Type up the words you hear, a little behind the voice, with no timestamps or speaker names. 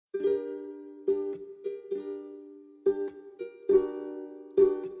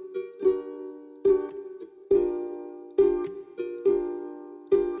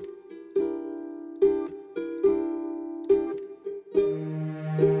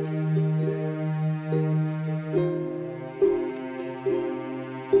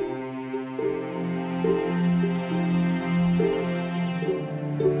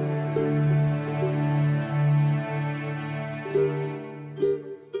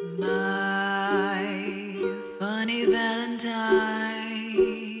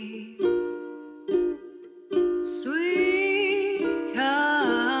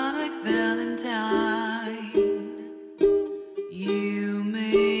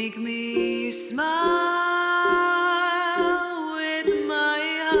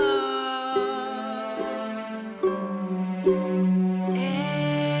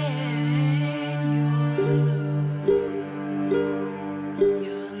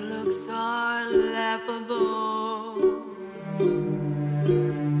laughable,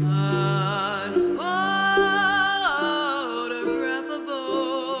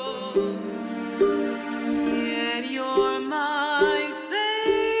 unphotographable, yet you're my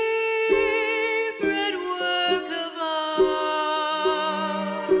favorite work of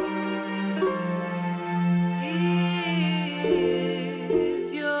art.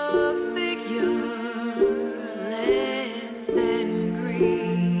 Is your figure less than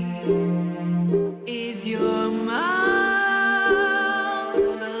green? Is your mouth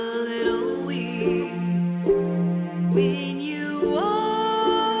a little weak when you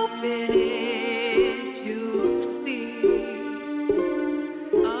open it to speak?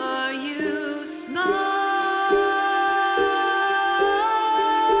 Are you smart?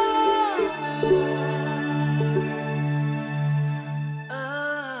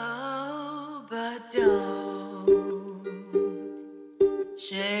 Oh, but don't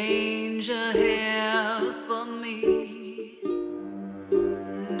change a hair for me.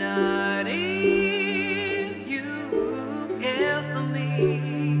 Not if you care for me.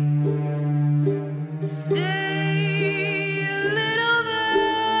 Stay, little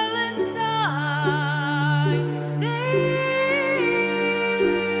Valentine, stay.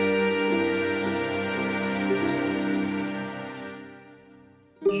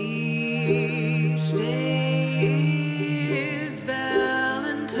 Each day is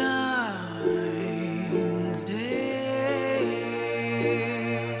Valentine's Day.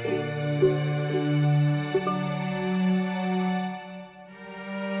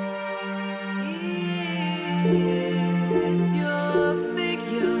 Is your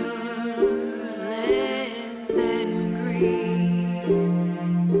figure less than green?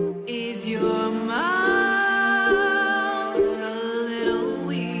 Is your mouth a little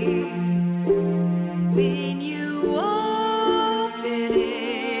weak when you open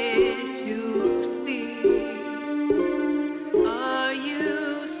it to speak? Are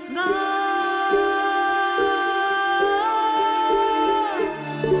you smart?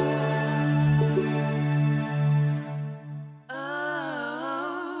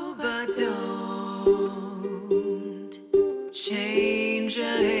 Oh, but don't change a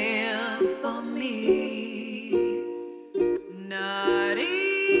hair for me. Not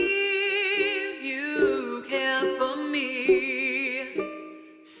if you care for me.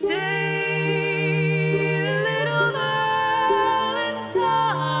 Stay, little Valentine,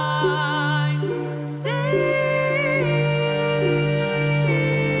 stay.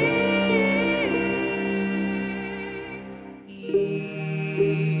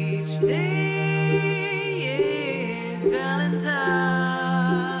 Each day